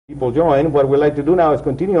People join. What we'd like to do now is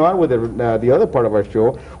continue on with the other part of our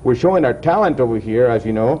show. We're showing our talent over here, as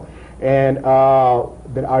you know. And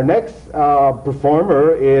our next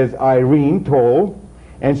performer is IRENE TOLE,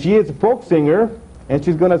 and she is a folk singer, and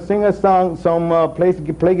she's going to sing a song,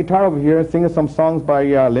 play guitar over here and sing us some songs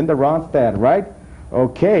by Linda Ronstadt, right?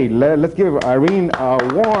 Okay, let's give IRENE a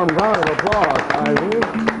warm round of applause. IRENE.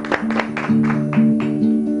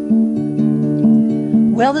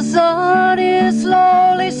 Well, the sun is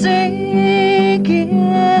slowly sinking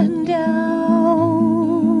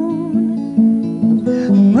down.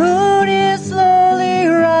 The moon is slowly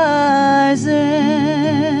rising.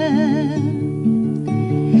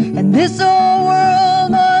 And this old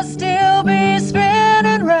world must still be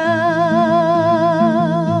spinning round.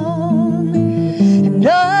 And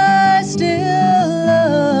I still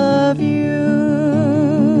love you.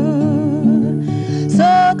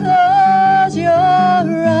 So close your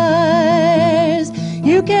eyes.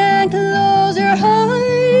 You can close your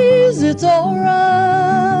eyes, it's alright.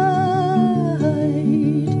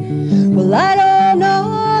 Well, I don't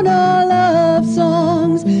know no love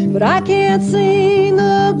songs, but I can't sing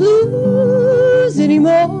the blues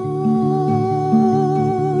anymore.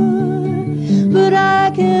 But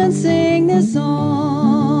I can sing this song,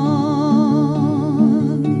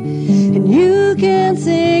 and you can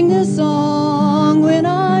sing this song when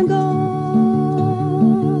I'm gone.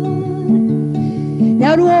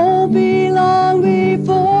 Now it won't be long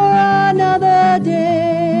before another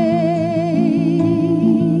day.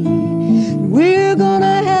 We're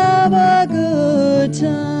gonna have a good time,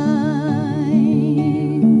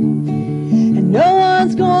 and no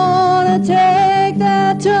one's gonna take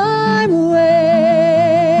that time away.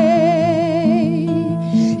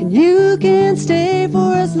 And you can stay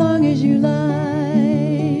for as long as you like.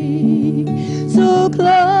 So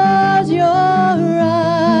close your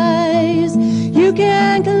eyes. You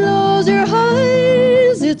can close your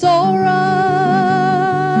eyes, it's alright.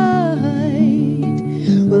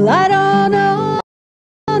 Well, I don't know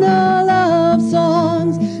no love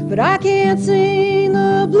songs, but I can't sing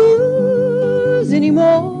the blues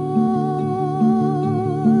anymore.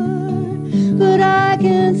 But I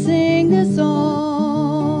can sing this song,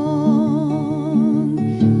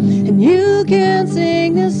 and you can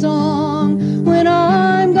sing this song when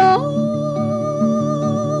I'm gone.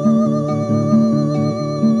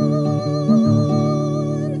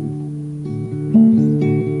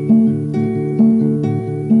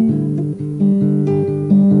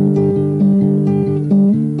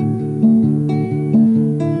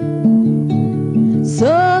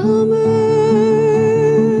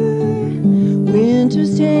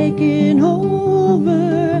 Winter's taking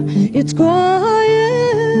over, it's quiet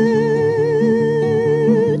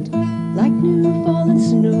like new fallen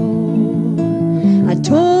snow. I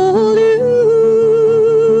told you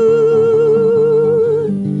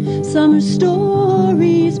summer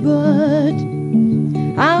stories, but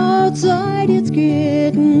outside it's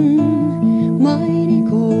getting mighty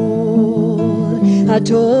cold. I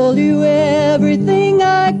told you everything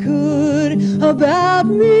I could about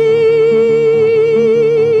me.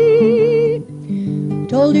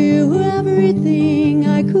 Told you everything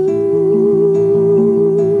I could.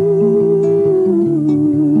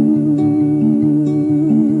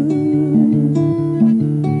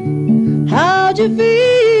 How'd you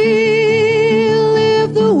feel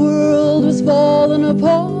if the world was falling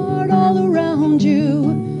apart all around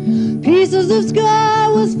you? Pieces of sky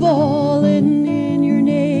was falling in your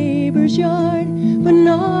neighbor's yard, but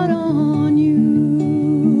not on you.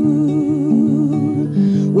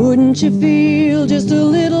 Wouldn't you feel just a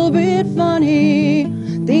little bit funny,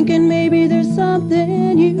 thinking maybe there's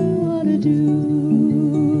something you ought to do?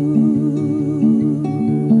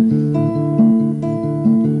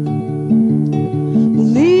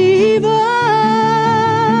 Believe on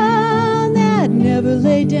that never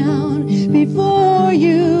lay down before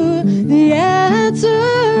you. The answers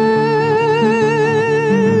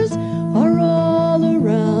are all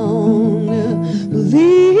around.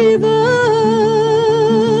 Believe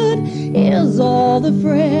is all the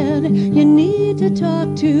friend you need to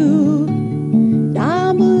talk to.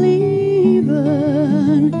 I'm believing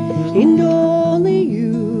in only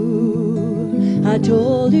you. I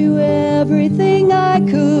told you everything I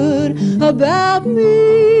could about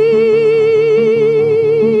me.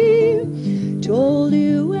 Told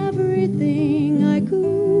you everything I could.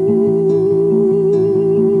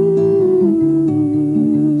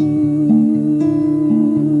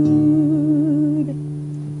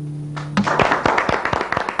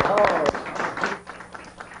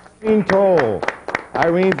 IRENE TOLE.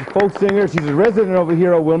 IRENE's a folk singer. She's a resident over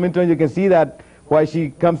here of Wilmington. You can see that why she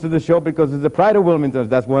comes to the show, because it's the pride of Wilmington.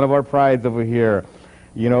 That's one of our prides over here.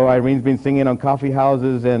 You know, Irene's been singing on coffee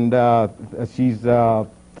houses, and she's, as a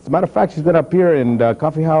matter of fact, she's going to appear in the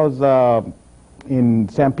coffee house in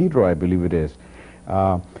San Pedro, I believe it is.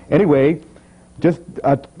 Anyway, just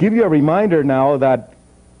give you a reminder now that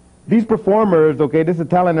these performers, okay, this is a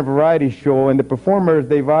talent and variety show, and the performers,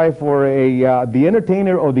 they vie for the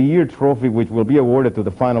Entertainer of the Year trophy, which will be awarded to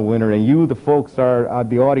the final winner, and you, the folks, are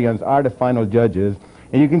the audience, are the final judges.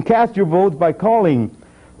 And you can cast your votes by calling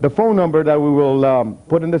the phone number that we will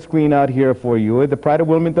put on the screen out here for you. It's the Pride of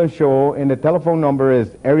Wilmington show, and the telephone number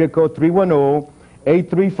is area code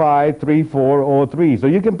 310-835-3403. So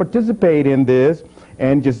you can participate in this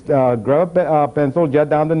and just grab a pencil, jot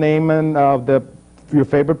down the name and your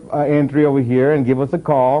favorite entry over here, and give us a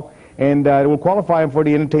call, and it will qualify for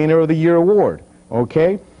the Entertainer of the Year award.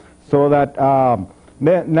 Okay, so that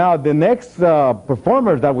now the next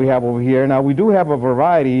performers that we have over here. Now we do have a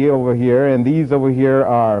variety over here, and these over here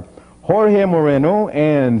are Jorge Moreno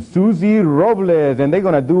and Susie Robles, and they're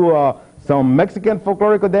gonna do some Mexican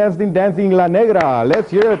folkloric dancing La Negra. Let's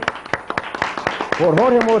hear it for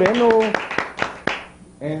Jorge Moreno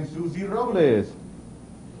and Susie Robles.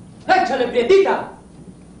 ¡Échale, prietita!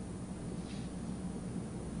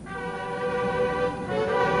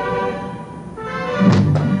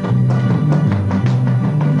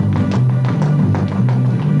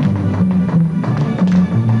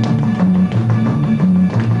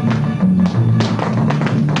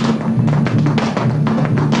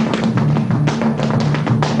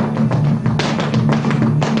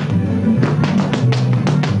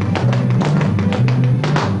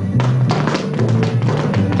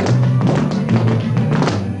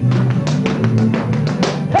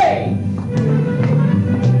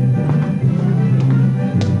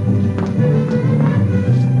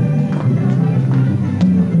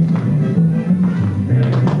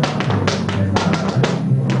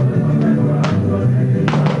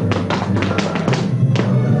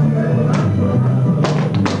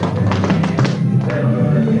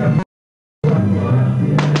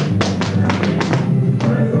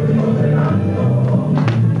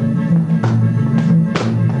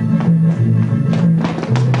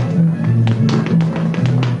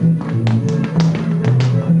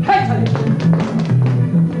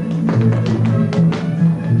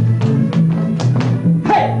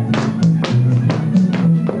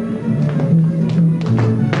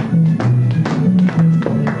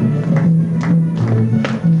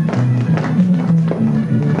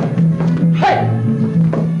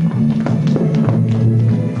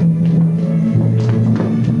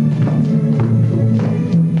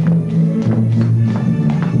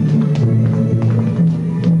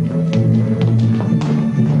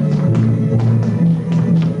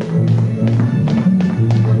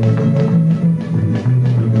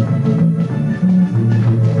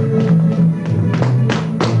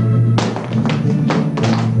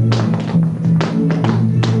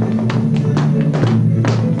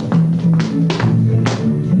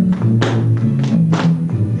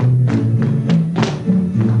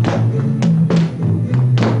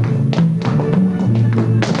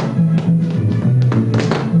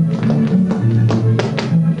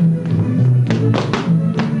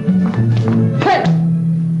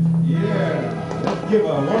 Give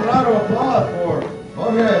one round of applause for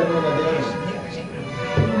Jorge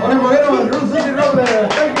Moreno and Susie Robles.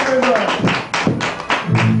 Thank you very much.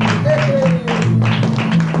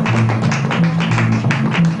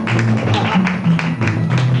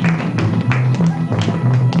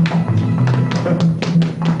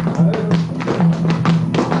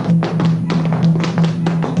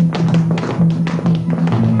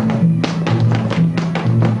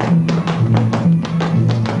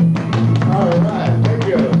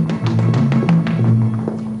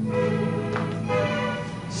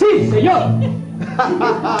 ¡Sí, señor!